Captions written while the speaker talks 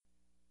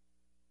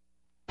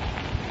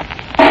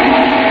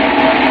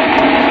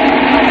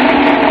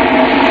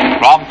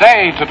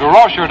Today, to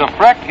Durocher to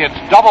Frick, it's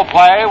Double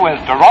Play with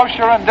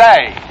Durocher and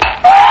Day.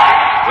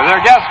 With their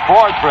guest,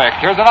 Ford Frick,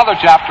 here's another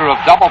chapter of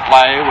Double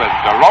Play with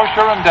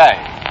Durocher and Day.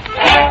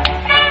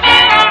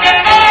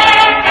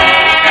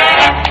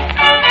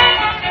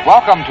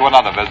 Welcome to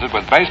another visit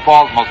with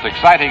baseball's most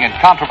exciting and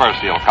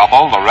controversial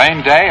couple,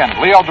 Lorraine Day and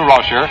Leo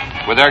Durocher,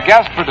 with their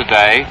guest for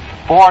today,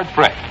 Ford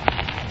Frick.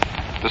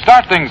 To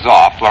start things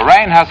off,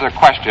 Lorraine has a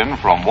question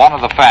from one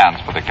of the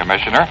fans for the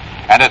commissioner,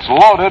 and it's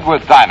loaded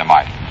with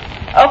dynamite.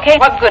 Okay,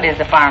 what good is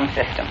the farm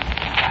system?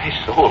 I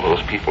saw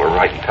those people are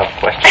writing tough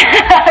questions.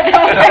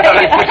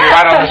 They put you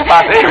right on the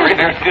spot. They were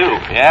there, too.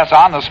 Yes,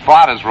 on the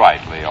spot is right,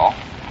 Leo.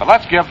 But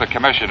let's give the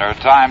commissioner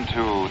time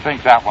to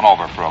think that one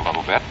over for a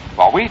little bit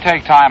while we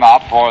take time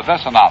out for this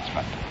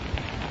announcement.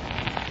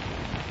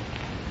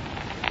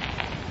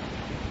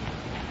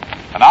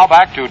 And now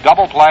back to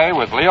Double Play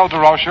with Leo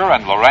Durocher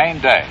and Lorraine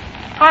Day.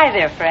 Hi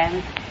there,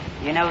 friends.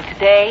 You know,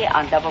 today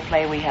on Double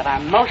Play we have our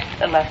most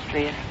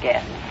illustrious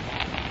guest,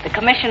 the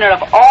commissioner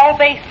of all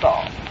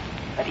baseball.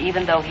 But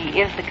even though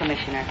he is the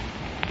commissioner,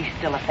 he's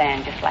still a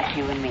fan just like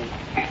you and me.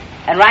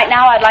 And right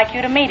now I'd like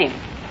you to meet him,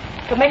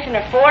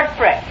 Commissioner Ford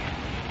Frick.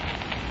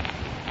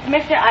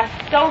 Commissioner, I'm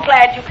so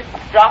glad you could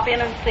drop in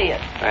and see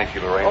us. Thank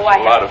you, Lorraine. It's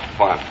a lot of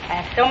fun.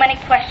 I have so many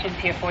questions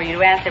here for you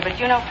to answer, but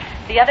you know,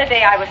 the other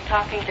day I was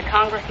talking to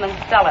Congressman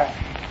Seller,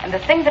 and the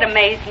thing that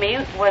amazed me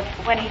was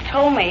when he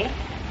told me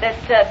that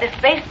this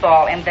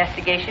baseball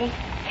investigation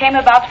came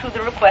about through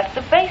the request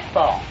of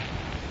baseball.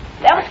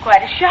 That was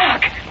quite a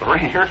shock.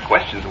 Lorraine, your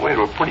question's way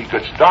to a pretty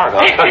good start,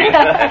 I'll tell you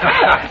that.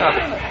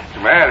 As a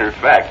matter of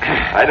fact,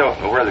 I don't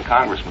know where the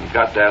congressman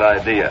got that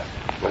idea,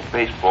 but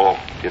baseball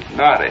did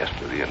not ask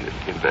for the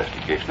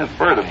investigation, and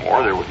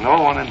furthermore, there was no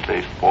one in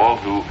baseball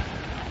who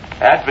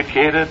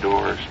advocated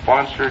or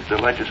sponsored the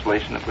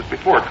legislation that was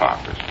before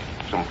Congress.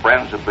 Some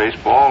friends of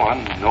baseball,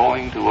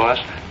 unknowing to us,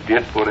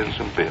 did put in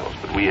some bills,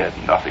 but we had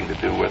nothing to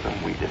do with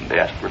them. We didn't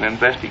ask for an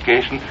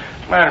investigation.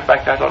 As a matter of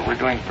fact, I thought we were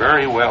doing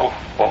very well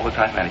all the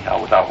time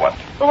anyhow, without one.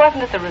 Well,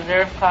 wasn't it the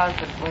reserve clause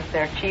that was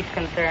their chief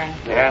concern?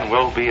 And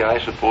will be, I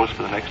suppose,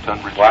 for the next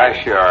 100 years.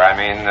 Why, sure. I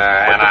mean,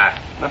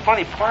 the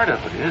funny part of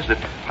it is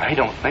that I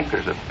don't think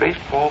there's a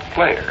baseball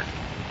player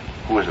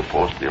who is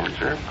opposed to the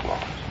reserve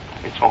clause.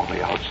 It's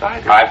only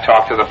outsiders. I've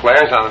talked to the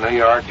players on the New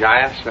York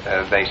Giants.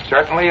 They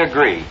certainly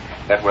agree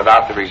that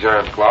without the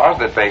reserve clause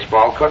that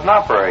baseball couldn't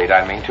operate.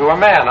 I mean, to a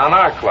man on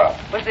our club.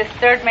 Was this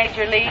third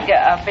major league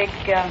a big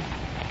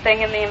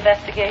thing in the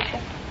investigation?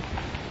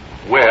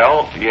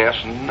 Well, yes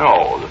and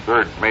no. The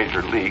third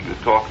major league, the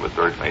talk of a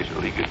third major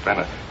league has been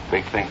a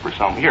big thing for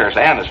some years.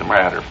 And as a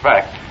matter of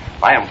fact,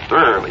 I am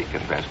thoroughly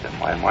convinced in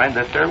my mind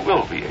that there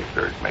will be a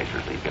third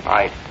major league. And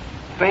I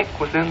think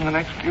within the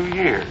next few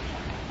years.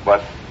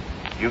 But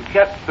you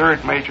get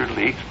third major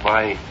leagues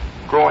by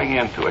growing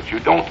into it. You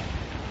don't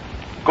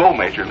go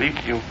major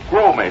league, you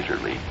grow major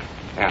league.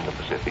 And the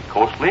Pacific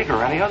Coast League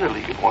or any other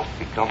league that wants to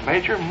become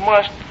major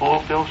must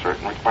fulfill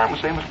certain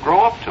requirements. They must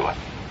grow up to it.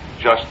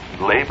 Just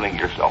labeling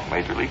yourself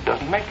major league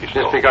doesn't make you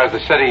so. Just because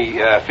the city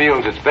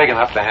feels it's big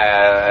enough to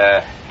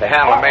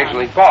handle a major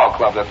league ball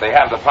club, that they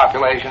have the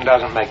population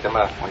doesn't make them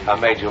a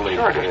major league.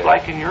 Sure, just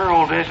like in your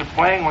old days of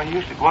playing when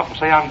you used to go up and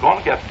say, I'm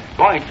going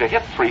to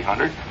hit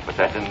 300, but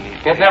that didn't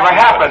need to It never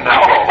happened, no.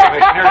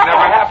 Commissioner, it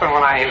never happened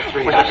when I hit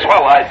 300. Which is a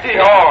swell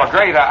idea. Oh,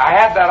 great. I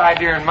had that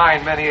idea in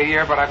mind many a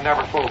year, but I've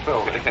never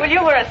fulfilled it. Well,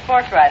 you were a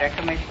sports writer,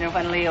 Commissioner,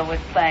 when Leo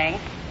was playing.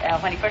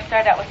 When he first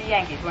started out with the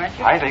Yankees, weren't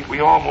you? I think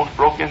we almost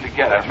broke in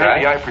together. That's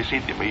Maybe right. I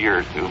preceded him a year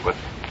or two, but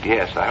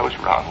yes, I was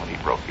around when he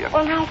broke in.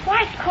 Well, now,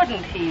 why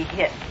couldn't he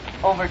hit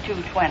over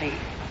 220?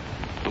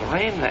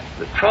 Lorraine,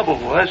 the trouble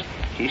was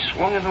he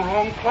swung in the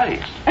wrong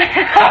place.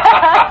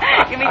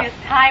 You mean his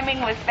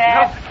timing was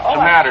bad? As a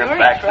matter of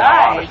fact, now,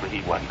 tried.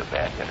 honestly, he wasn't a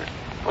bad hitter.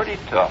 Pretty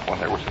tough when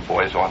there were some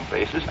boys on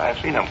bases. I've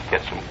seen him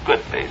get some good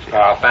bases.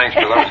 Oh, thanks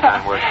for those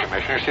kind words,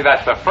 Commissioner. See,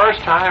 that's the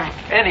first time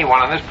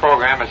anyone on this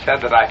program has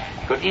said that I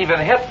could even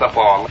hit the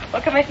ball.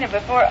 Well, Commissioner,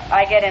 before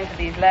I get into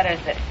these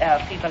letters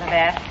that people have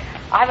asked,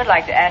 I would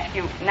like to ask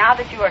you, now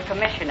that you are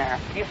commissioner,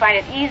 do you find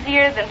it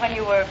easier than when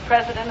you were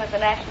president of the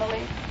National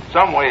League?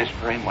 Some ways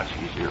very much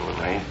easier,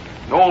 Lorraine.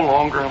 No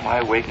longer am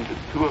I wakened at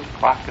 2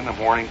 o'clock in the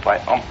morning by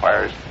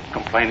umpires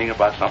complaining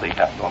about something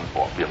happened on the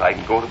ball field. I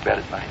can go to bed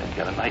at night and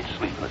get a night's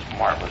sleep, and it's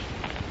marvelous.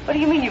 What do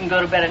you mean you can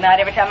go to bed at night?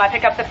 Every time I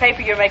pick up the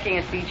paper, you're making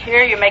a speech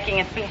here, you're making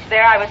a speech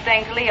there. I was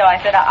saying to Leo,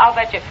 I said, I'll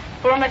bet you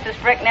poor Mrs.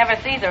 Frick never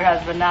sees her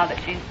husband now that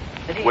he's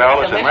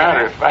Well, as a commissioner.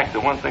 matter of fact,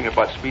 the one thing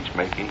about speech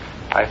making,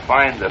 I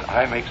find that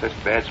I make such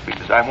bad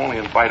speeches. I'm only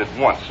invited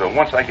once, so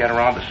once I get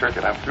around the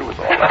circuit, I'm through with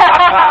all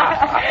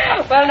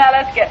that. Well, now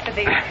let's get to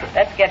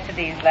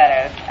these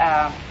letters.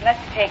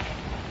 Let's take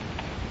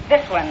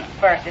this one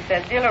first. It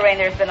says, Dear Lorraine,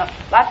 there's been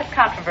lots of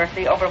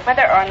controversy over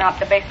whether or not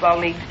the baseball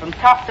leagues from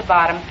top to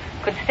bottom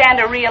could stand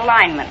a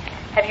realignment.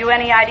 Have you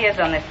any ideas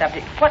on this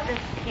subject? What does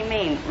he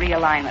mean,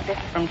 realignment? This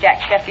is from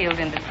Jack Sheffield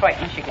in Detroit,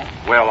 Michigan.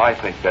 Well, I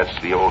think that's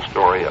the old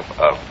story of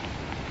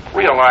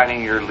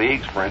realigning your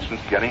leagues, for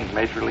instance, getting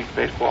Major League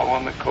Baseball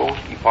on the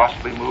coast and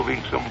possibly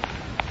moving some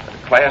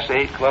Class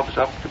A clubs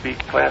up to be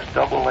Class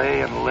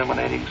AA and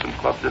eliminating some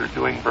clubs that are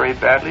doing very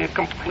badly. A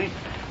complete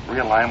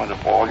realignment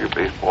of all your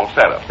baseball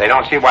setup. They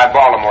don't see why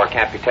Baltimore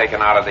can't be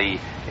taken out of the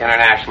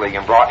International League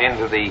and brought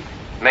into the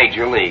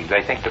Major League.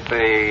 They think that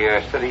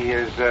the city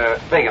is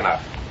big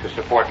enough to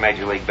support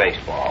Major League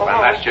Baseball, and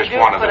that's just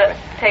one of the things.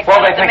 Take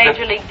one of the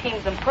Major League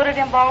teams and put it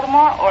in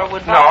Baltimore, or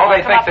would Baltimore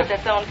come up with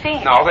its own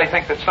team? No, they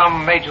think that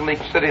some Major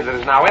League city that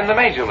is now in the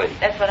Major League.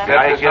 That's what I'm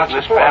saying. Can I get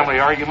this family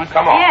argument?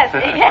 Come on. Yes,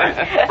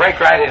 yes. Break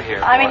right in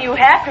here. I mean, you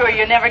have to, or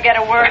you never get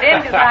a word in,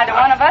 because neither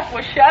one of us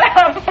will shut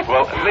up.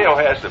 Well, Leo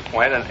has the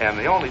point, and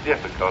the only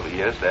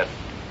difficulty is that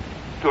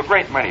to a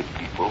great many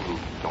people who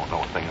don't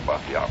know a thing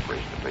about the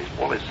operation of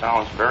baseball, it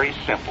sounds very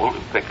simple to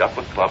pick up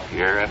a club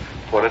here and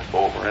put it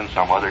over in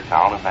some other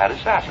town, and that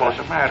is that. Well, as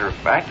a matter of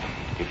fact,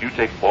 if you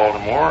take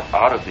Baltimore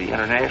out of the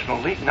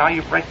International League, now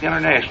you break the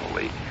International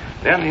League.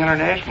 Then the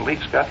International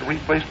League's got to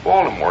replace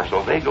Baltimore,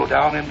 so they go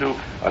down into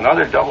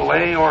another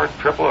AA or a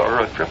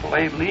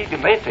AAA league,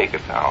 and they take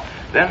it down.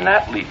 Then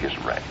that league is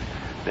wrecked.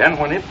 Then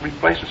when it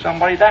replaces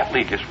somebody, that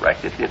league is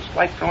wrecked. It's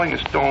like throwing a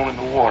stone in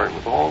the water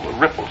with all the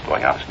ripples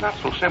going out. It's not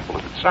so simple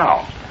as it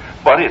sounds.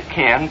 But it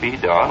can be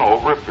done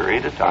over a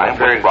period of time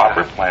with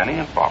proper planning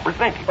and proper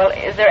thinking. Well,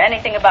 is there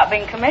anything about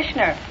being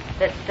commissioner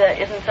that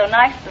isn't so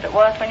nice that it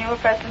was when you were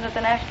president of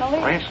the National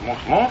League? Well, it's the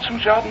most lonesome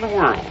job in the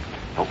world.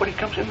 Nobody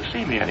comes in to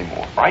see me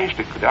anymore. I used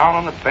to go down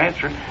on the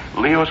bench or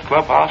Leo's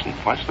clubhouse and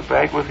punch the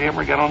bag with him,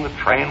 or get on the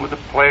train with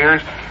the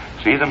players,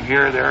 see them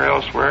here, there,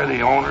 elsewhere, the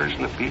owners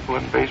and the people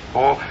in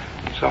baseball,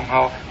 and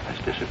somehow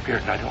that's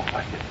disappeared, and I don't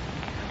like it.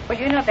 Well,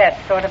 you know,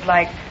 that's sort of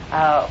like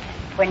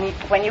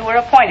when you were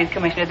appointed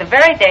commissioner, the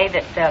very day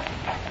that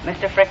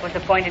Mr. Frick was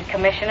appointed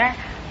commissioner,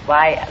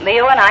 why,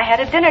 Leo and I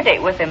had a dinner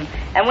date with him,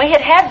 and we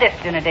had this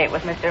dinner date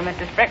with Mr. and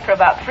Mrs. Frick for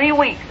about 3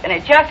 weeks, and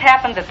it just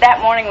happened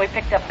that morning we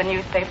picked up the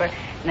newspaper,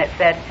 and it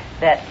said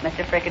that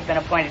Mr. Frick had been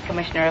appointed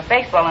commissioner of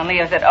baseball, and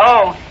Leo said,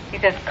 he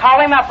says,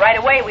 call him up right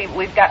away.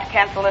 We've got to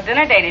cancel the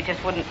dinner date. It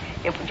just wouldn't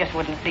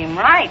seem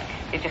right.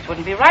 It just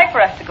wouldn't be right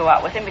for us to go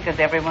out with him, because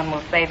everyone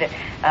will say that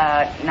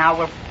now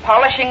we're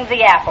polishing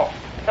the apple.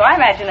 So I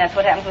imagine that's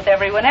what happens with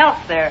everyone else.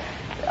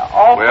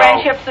 All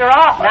friendships are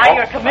off. Now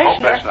you're commissioner. I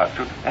hope that's not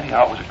true.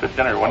 Anyhow, it was a good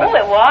dinner, wasn't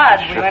it? Oh, it was.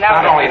 We went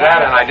out. Not only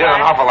that, and I did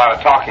an awful lot of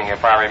talking,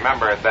 if I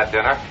remember, at that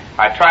dinner.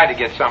 I tried to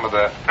get some of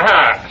the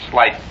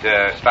slight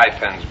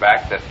stipends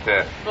back that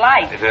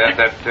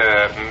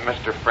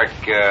Mr. Frick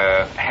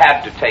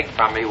had to take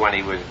from me when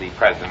he was the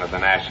president of the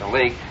National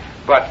League.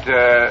 But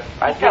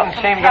I didn't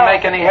seem to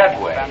make any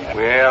headway.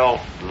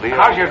 Well, Leo,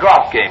 how's your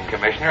golf game,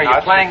 Commissioner? Are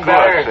you playing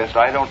better? Since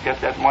I don't get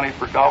that money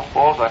for golf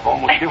balls, I've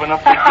almost given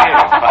up the game.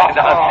 I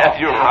don't have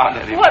you around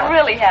anymore. What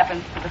really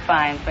happens to the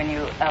fines when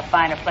you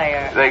fine a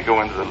player? They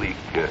go into the league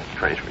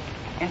treasury.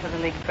 Into the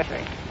league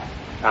treasury.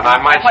 And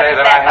I might say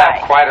that I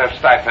have quite a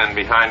stipend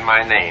behind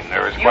my name.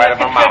 There is quite an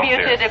amount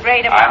here. You have contributed a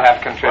great amount. I have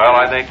contributed. Well,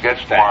 I think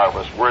that's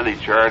marvelous. Worthy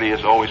charity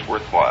is always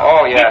worthwhile.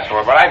 Oh, yes,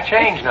 but I've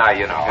changed now,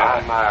 you know.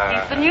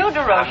 He's the new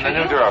Durocher. I'm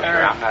the new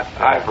Durocher. I'm not...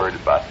 I've heard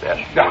about that.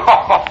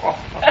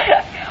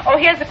 Oh,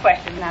 here's a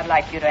question I'd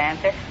like you to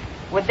answer.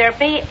 Would there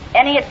be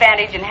any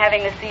advantage in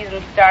having the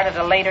season start at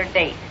a later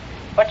date?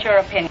 What's your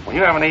opinion? When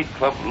you have an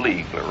 8-club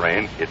league,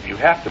 Lorraine, if you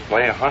have to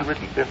play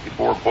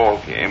 154 ball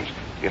games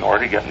in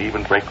order to get an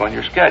even break on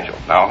your schedule.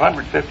 Now,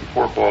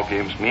 154 ball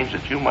games means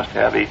that you must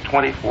have a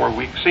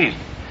 24-week season.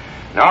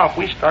 Now, if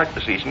we start the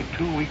season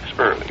 2 weeks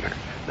earlier,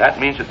 that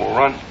means it will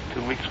run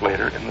 2 weeks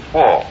later in the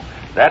fall.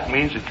 That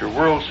means that your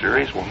World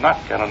Series will not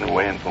get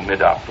underway until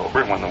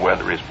mid-October when the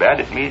weather is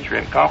bad. It means you're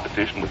in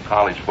competition with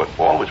college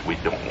football, which we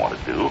don't want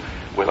to do,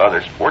 with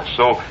other sports.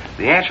 So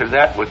the answer to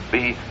that would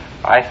be,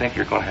 I think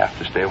you're going to have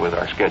to stay with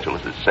our schedule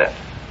as it's set.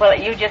 Well,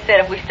 you just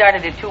said if we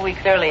started it 2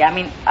 weeks early.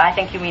 I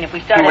think you mean if we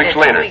started 2 weeks it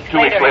later. 2 weeks Two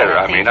weeks later.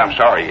 I'm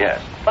sorry,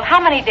 yes. Well, how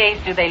many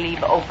days do they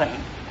leave open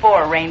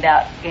for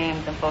rained-out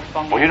games and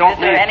postponed games? Well, you don't Is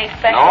there any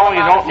special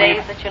amount of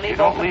days that you leave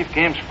open? You don't leave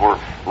games for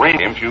rain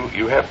games.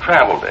 You have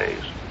travel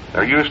days.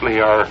 There usually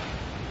are,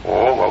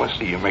 let's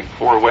see, you make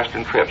 4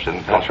 Western trips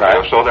in That's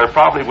right. So there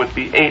probably would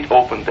be 8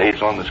 open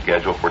days on the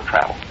schedule for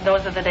travel.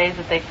 Those are the days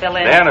that they fill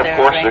in. Then, of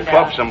course, the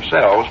clubs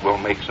themselves will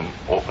make some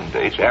open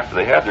dates after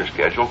they have their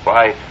schedule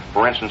by,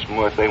 for instance,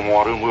 if they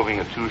want to, moving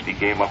a Tuesday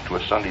game up to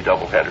a Sunday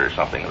doubleheader or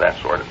something of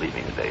that sort, of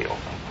leaving a day open.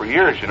 For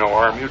years,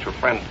 our mutual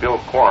friend Bill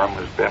Coram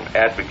has been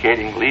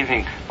advocating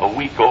leaving a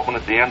week open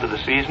at the end of the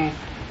season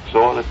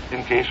so that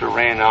in case of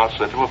rainouts,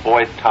 to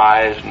avoid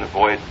ties and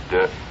avoid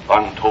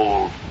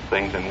untold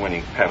things in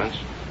winning pennants.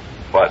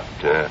 But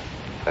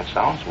that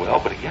sounds well,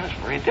 but again, it's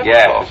very difficult.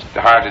 Yes, it's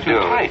hard to do.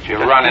 Tight. You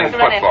run in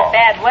football. Into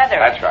bad weather.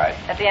 That's right.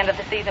 At the end of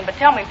the season. But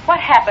tell me, what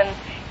happens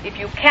if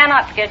you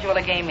cannot schedule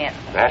a game in?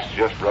 That's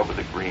just rub of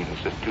the green.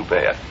 It's just too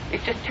bad.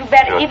 It's just too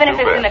bad, even if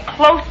it's in a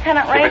close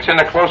pennant race? If it's in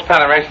a close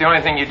pennant race, the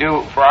only thing you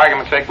do, for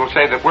argument's sake, we'll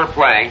say that we're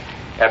playing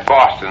at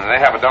Boston, and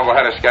they have a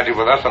doubleheader scheduled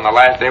with us on the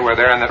last day we're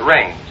there, and it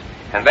rains.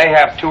 And they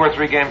have 2 or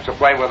 3 games to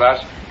play with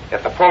us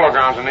at the Polo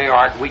Grounds in New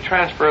York. We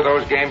transfer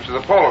those games to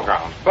the Polo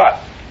Grounds. But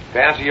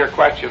to answer your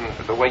question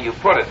the way you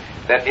put it,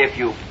 that if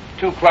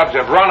 2 clubs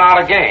have run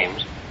out of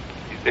games,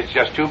 it's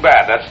just too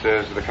bad. That's,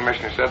 as the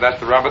commissioner said, that's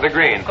the rub of the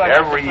green.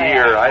 Every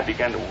year I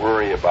began to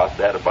worry about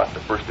that, about the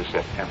 1st of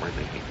September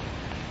league.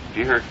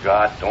 Dear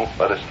God, don't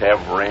let us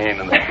have rain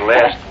in the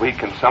last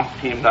week and some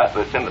team that's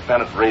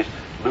independent race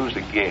lose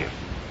a game.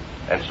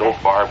 And so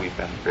far we've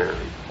been very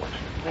fortunate.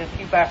 We'll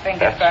keep our fingers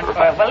That's crossed for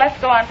right. it. Well, let's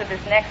go on to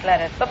this next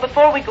letter. But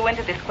before we go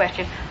into this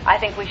question, I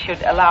think we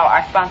should allow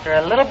our sponsor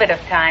a little bit of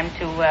time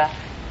to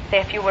say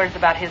a few words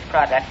about his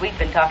product. We've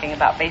been talking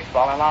about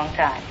baseball a long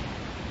time.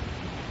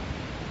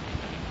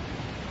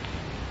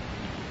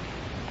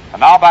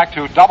 And now back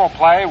to Double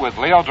Play with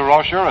Leo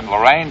Durocher and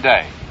Lorraine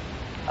Day.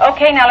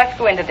 Okay, now let's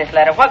go into this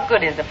letter. What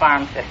good is the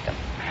farm system?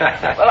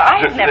 Well,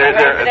 I've never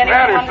heard that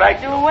anyone wanted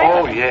to do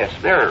away with it.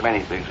 Yes, there are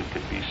many things that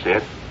could be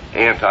said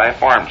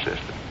anti-farm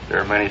system. There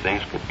are many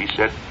things that could be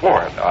said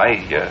for it.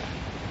 I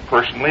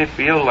personally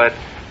feel that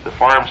the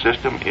farm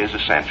system is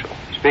essential.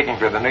 Speaking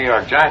for the New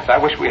York Giants, I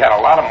wish we had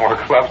a lot of more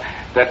clubs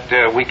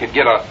that we could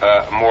get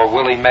a more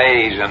Willie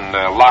Mays and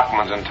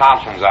Lockmans and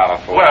Thompsons out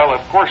of. Well,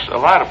 of course, a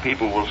lot of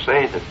people will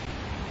say that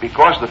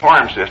because of the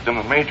farm system,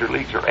 the major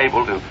leagues are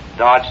able to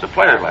dodge the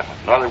player limit.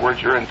 In other words,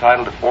 you're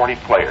entitled to 40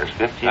 players,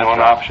 15 on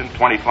option,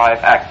 25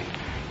 active.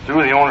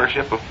 Through the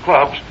ownership of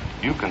clubs,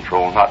 you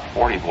control not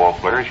 40 ball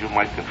players, you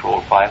might control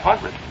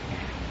 500.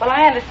 Well,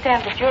 I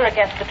understand that you're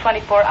against the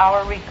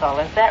 24-hour recall.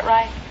 Is that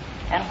right?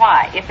 And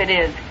why, if it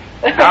is?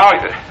 Now,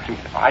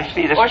 I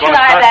see this Or is going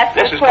should I to ask start.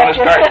 This this is going to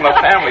question? start from a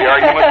family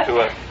argument to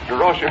a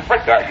Durocher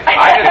Frick argument.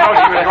 I didn't know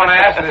she was going to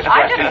ask this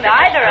I question. didn't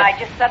either. I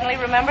just suddenly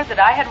remembered that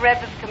I had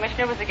read that the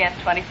commissioner was against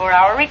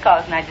 24-hour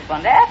recalls, and I just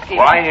wanted to ask you.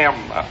 Well,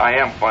 I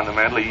am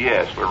fundamentally,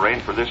 yes,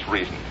 Lorraine, for this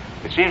reason.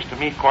 It seems to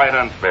me quite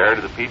unfair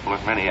to the people of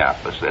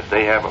Minneapolis that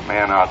they have a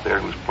man out there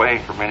who's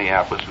playing for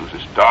Minneapolis, who's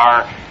a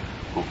star,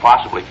 who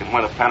possibly can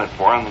win a pennant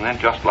for him, and then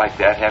just like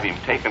that have him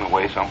taken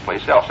away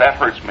someplace else. That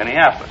hurts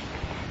Minneapolis.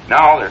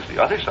 Now, there's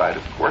the other side,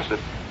 of course, that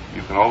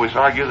you can always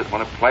argue that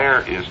when a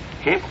player is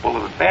capable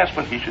of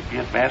advancement, he should be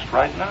advanced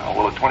right now.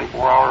 Well, a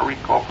 24-hour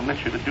recall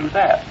permits you to do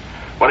that.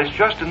 But it's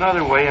just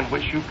another way in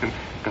which you can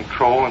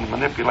control and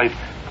manipulate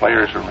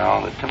players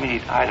around that, to me,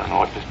 I don't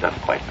know, it just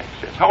doesn't quite make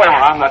sense. However,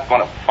 I'm not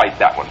going to fight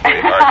that one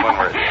very hard, one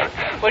way or the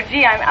other. Well,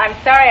 gee, I'm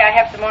sorry I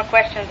have some more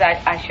questions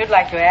I should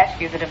like to ask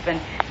you that have been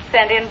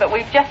sent in, but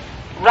we've just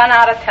run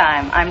out of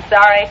time. I'm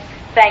sorry.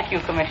 Thank you,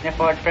 Commissioner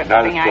Ford, for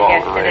being our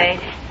guest today.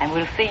 And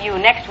we'll see you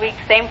next week,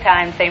 same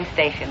time, same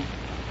station.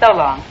 So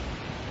long.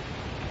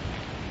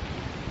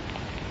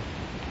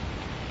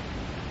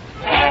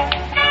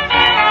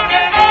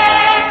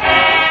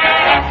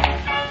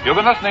 You've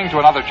been listening to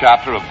another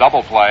chapter of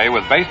Double Play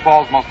with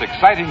baseball's most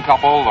exciting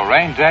couple,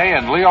 Lorraine Day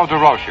and Leo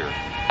Durocher.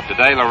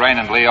 Today, Lorraine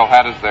and Leo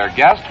had as their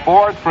guest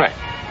Ford Frick.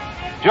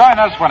 Join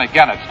us when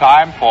again it's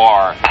time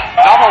for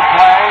Double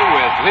Play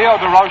with Leo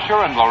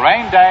Durocher and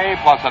Lorraine Day,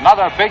 plus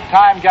another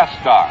big-time guest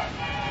star.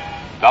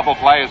 Double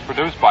Play is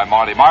produced by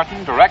Marty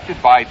Martin,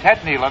 directed by Ted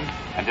Nealon,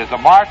 and is a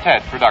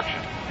Martet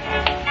production.